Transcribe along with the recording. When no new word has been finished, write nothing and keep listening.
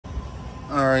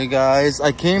All right, guys,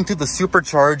 I came to the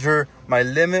supercharger. My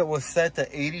limit was set to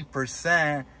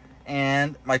 80%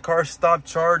 and my car stopped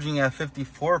charging at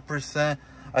 54%.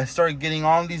 I started getting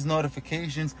all these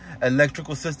notifications.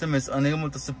 Electrical system is unable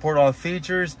to support all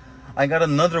features. I got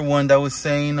another one that was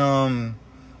saying,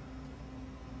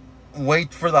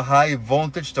 wait for the high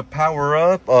voltage to power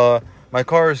up. My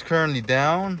car is currently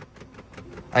down.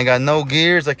 I got no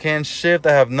gears. I can't shift.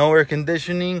 I have no air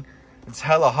conditioning. It's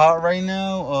hella hot right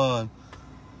now.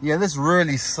 Yeah, this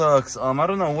really sucks. I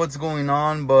don't know what's going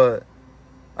on, but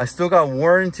I still got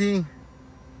warranty.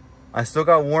 I still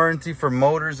got warranty for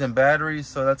motors and batteries,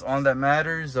 so that's all that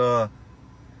matters.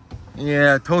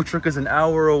 Yeah, tow truck is an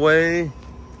hour away.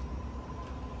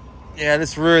 Yeah,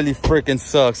 this really freaking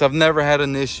sucks. I've never had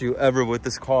an issue ever with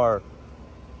this car.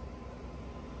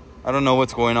 I don't know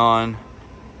what's going on.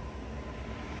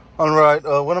 All right,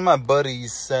 one of my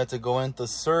buddies said to go into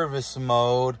service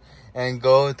mode and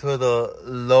go to the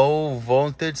low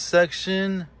voltage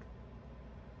section.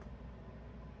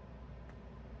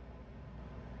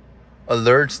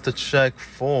 Alerts to check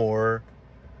for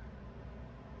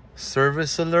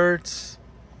service alerts.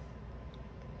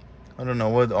 I don't know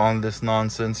what all this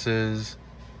nonsense is.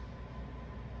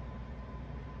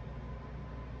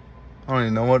 I don't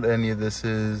even know what any of this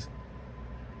is.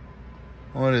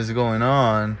 What is going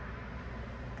on?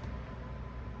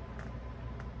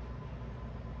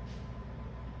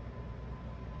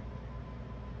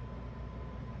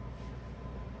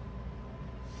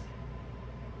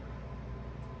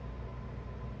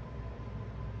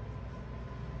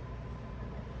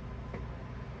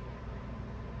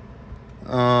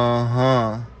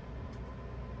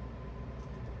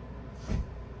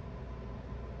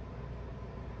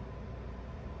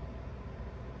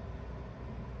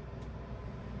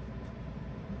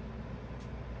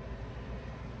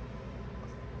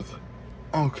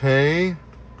 Okay.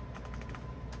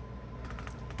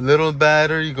 Little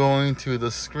battery going to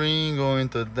the screen, going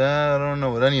to that. I don't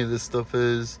know what any of this stuff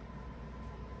is.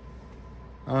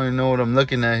 I don't even know what I'm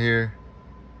looking at here.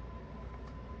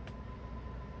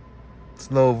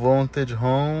 It's low voltage,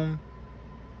 home.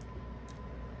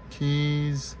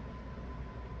 Keys.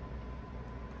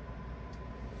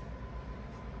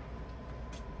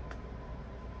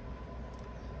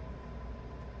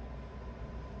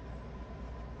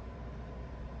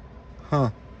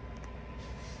 Huh.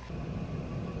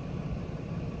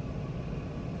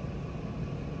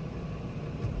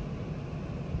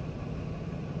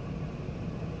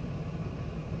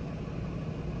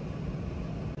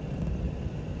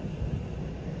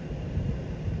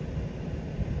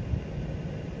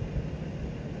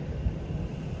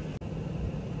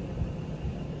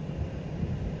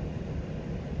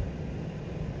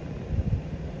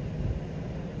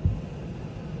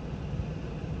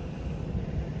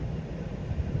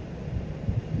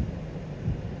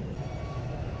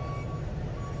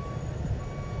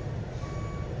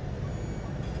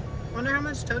 Wonder how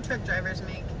much tow truck drivers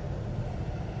make.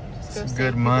 Just go it's save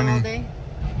good people money. All day.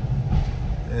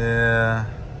 Yeah.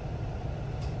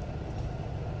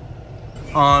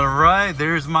 All right,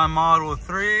 there's my Model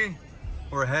 3.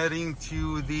 We're heading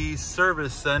to the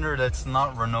service center that's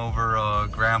not run over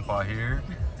Grandpa here.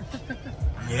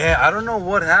 Yeah, I don't know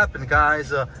what happened, guys.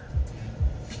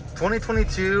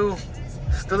 2022,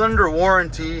 still under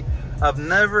warranty. I've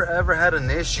never ever had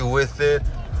an issue with it.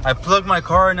 I plugged my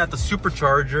car in at the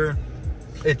supercharger.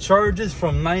 It charges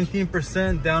from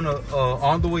 19% down to,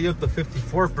 all the way up to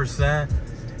 54%.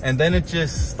 And then it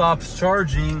just stops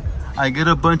charging. I get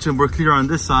a bunch and we're clear on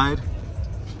this side.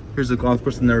 Here's a golf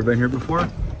course, I've never been here before.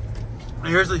 And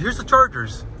here's the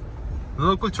chargers.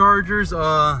 Local chargers.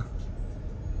 Yeah,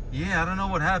 I don't know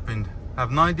what happened. I have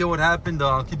no idea what happened.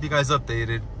 I'll keep you guys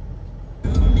updated.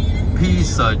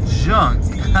 Piece of junk.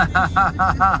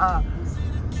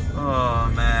 Oh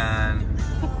man.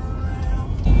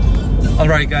 All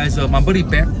right, guys. My buddy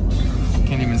can't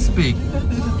even speak.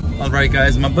 All right,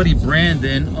 guys. My buddy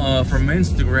Brandon from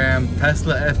Instagram,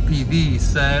 Tesla FPV,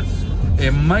 said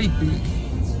it might be.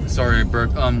 Sorry,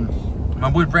 Burke. My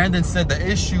boy Brandon said the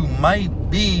issue might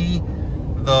be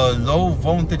the low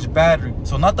voltage battery.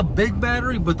 So not the big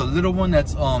battery, but the little one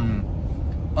that's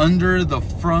under the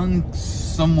front,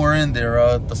 somewhere in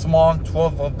there. The small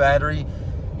 12-volt battery.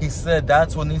 He said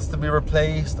that's what needs to be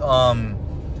replaced.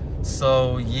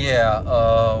 So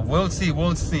yeah, we'll see.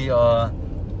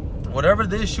 Whatever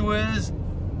the issue is,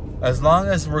 as long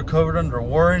as we're covered under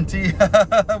warranty,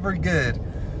 we're good.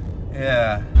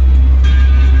 Yeah.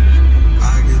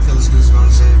 I get those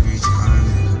goosebumps every time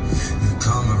you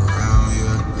come around,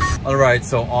 yeah. All right,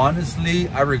 so honestly,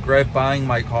 I regret buying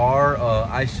my car.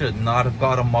 I should not have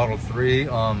got a Model 3.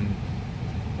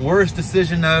 Worst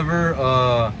decision ever.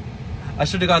 I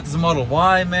should have got this Model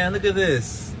Y, man. Look at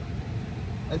this.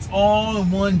 It's all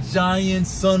in one giant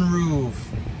sunroof.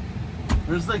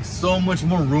 There's like so much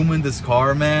more room in this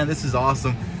car, man. This is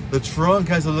awesome. The trunk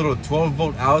has a little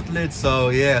 12-volt outlet, so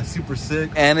yeah, super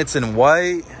sick. And it's in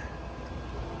white.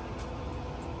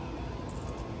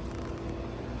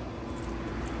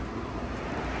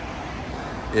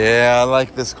 Yeah, I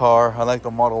like this car. I like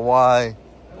the Model Y.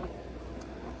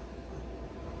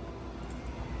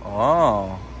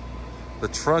 Oh, the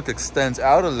trunk extends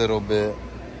out a little bit.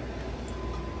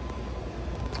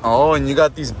 Oh, and you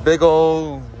got these big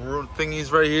old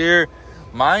thingies right here.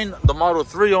 Mine, the Model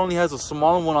 3 only has a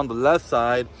small one on the left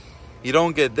side. You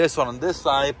don't get this one on this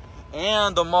side.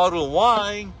 And the Model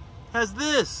Y has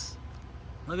this.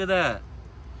 Look at that.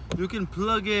 You can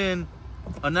plug in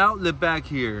an outlet back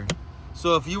here.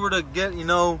 So if you were to get, you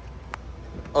know,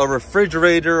 a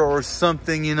refrigerator or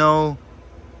something, you know,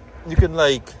 you can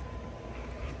like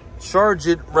charge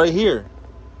it right here.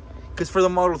 Because for the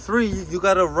Model 3, you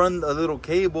gotta run a little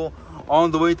cable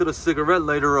on the way to the cigarette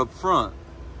lighter up front.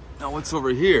 Now what's over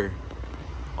here?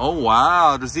 Oh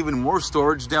wow, there's even more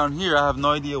storage down here. I have no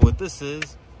idea what this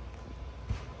is.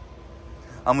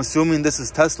 I'm assuming this is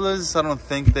Tesla's. I don't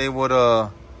think they would I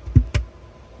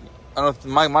don't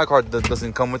know if my car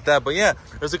doesn't come with that, but yeah,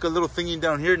 there's like a little thingy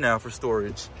down here now for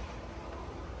storage.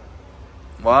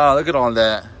 Wow, look at all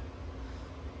that.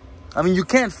 I mean, you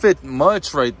can't fit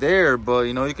much right there, but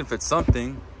you know, you can fit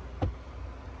something.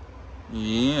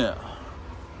 Yeah.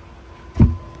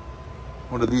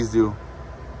 What do these do?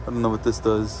 I don't know what this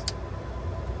does.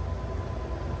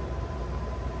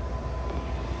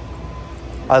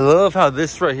 I love how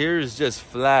this right here is just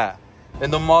flat.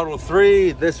 In the Model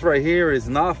 3, this right here is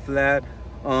not flat.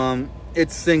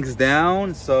 It sinks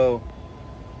down. So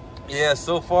yeah,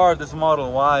 so far this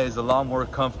Model Y is a lot more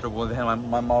comfortable than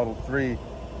my Model 3.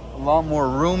 A lot more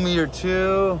roomier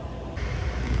too.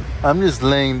 I'm just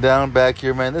laying down back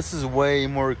here, man. This is way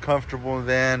more comfortable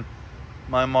than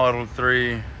my Model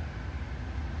 3.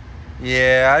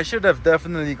 Yeah, I should have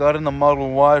definitely gotten the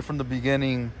Model Y from the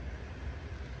beginning.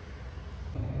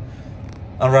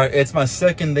 All right, it's my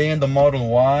second day in the Model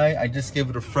Y. I just gave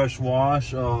it a fresh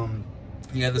wash. Yeah,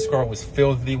 this car was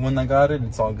filthy when I got it.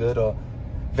 It's all good.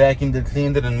 Vacuumed it,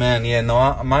 cleaned it, and man, yeah,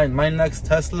 no, my next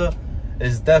Tesla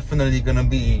is definitely gonna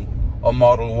be a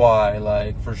Model Y,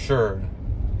 like for sure.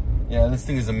 Yeah, this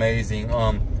thing is amazing.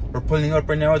 We're pulling up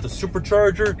right now at the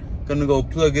supercharger. Gonna go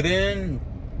plug it in,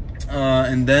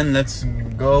 and then let's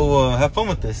go have fun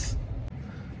with this.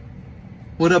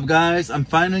 What up, guys? I'm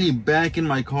finally back in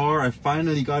my car. I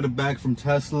finally got it back from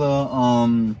Tesla.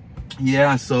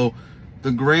 Yeah, so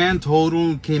the grand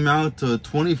total came out to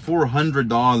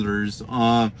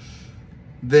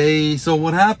 $2,400. So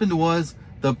what happened was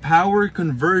the power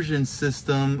conversion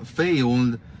system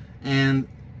failed, and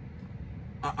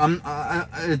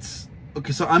it's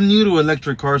okay. So I'm new to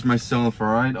electric cars myself. All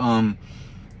right.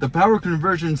 The power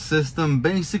conversion system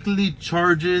basically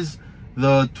charges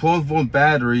the 12-volt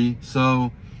battery,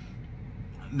 so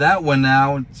that went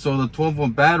out. So the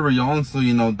 12-volt battery also,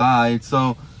 you know, died.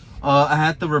 So I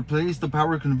had to replace the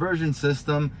power conversion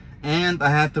system, and I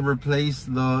had to replace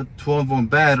the 12-volt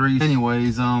battery.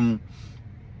 Anyways,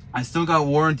 I still got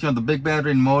warranty on the big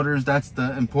battery and motors. That's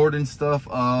the important stuff.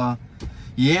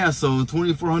 Yeah, so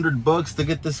 $2,400 to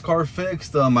get this car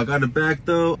fixed. I got it back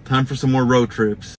though. Time for some more road trips.